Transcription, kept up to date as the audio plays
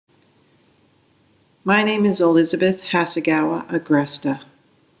My name is Elizabeth Hasegawa Agresta.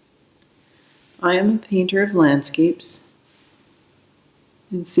 I am a painter of landscapes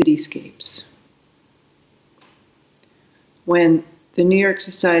and cityscapes. When the New York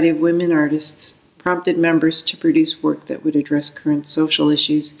Society of Women Artists prompted members to produce work that would address current social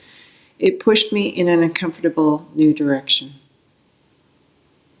issues, it pushed me in an uncomfortable new direction.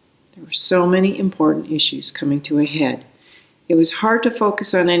 There were so many important issues coming to a head. It was hard to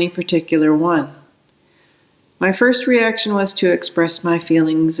focus on any particular one. My first reaction was to express my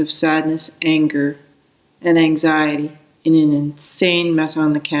feelings of sadness, anger, and anxiety in an insane mess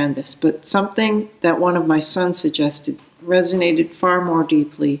on the canvas, but something that one of my sons suggested resonated far more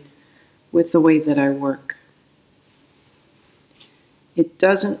deeply with the way that I work. It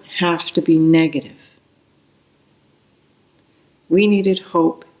doesn't have to be negative. We needed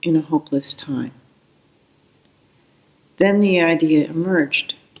hope in a hopeless time. Then the idea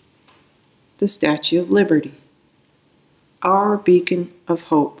emerged: the Statue of Liberty, our beacon of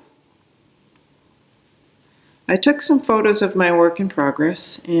hope. I took some photos of my work in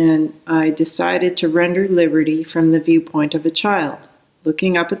progress, and I decided to render liberty from the viewpoint of a child,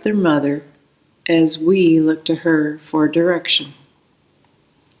 looking up at their mother as we look to her for direction.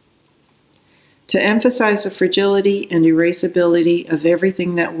 To emphasize the fragility and erasability of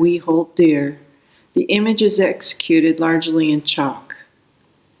everything that we hold dear, the image is executed largely in chalk.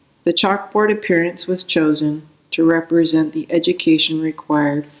 The chalkboard appearance was chosen to represent the education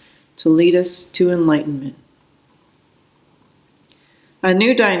required to lead us to enlightenment. A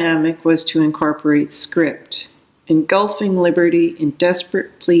new dynamic was to incorporate script, engulfing liberty in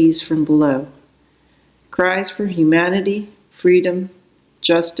desperate pleas from below. Cries for humanity, freedom,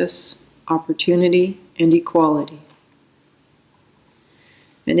 justice, opportunity, and equality.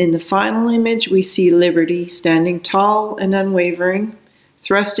 And in the final image, we see liberty standing tall and unwavering,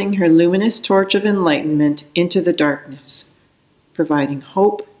 thrusting her luminous torch of enlightenment into the darkness, providing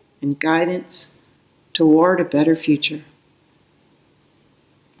hope and guidance toward a better future.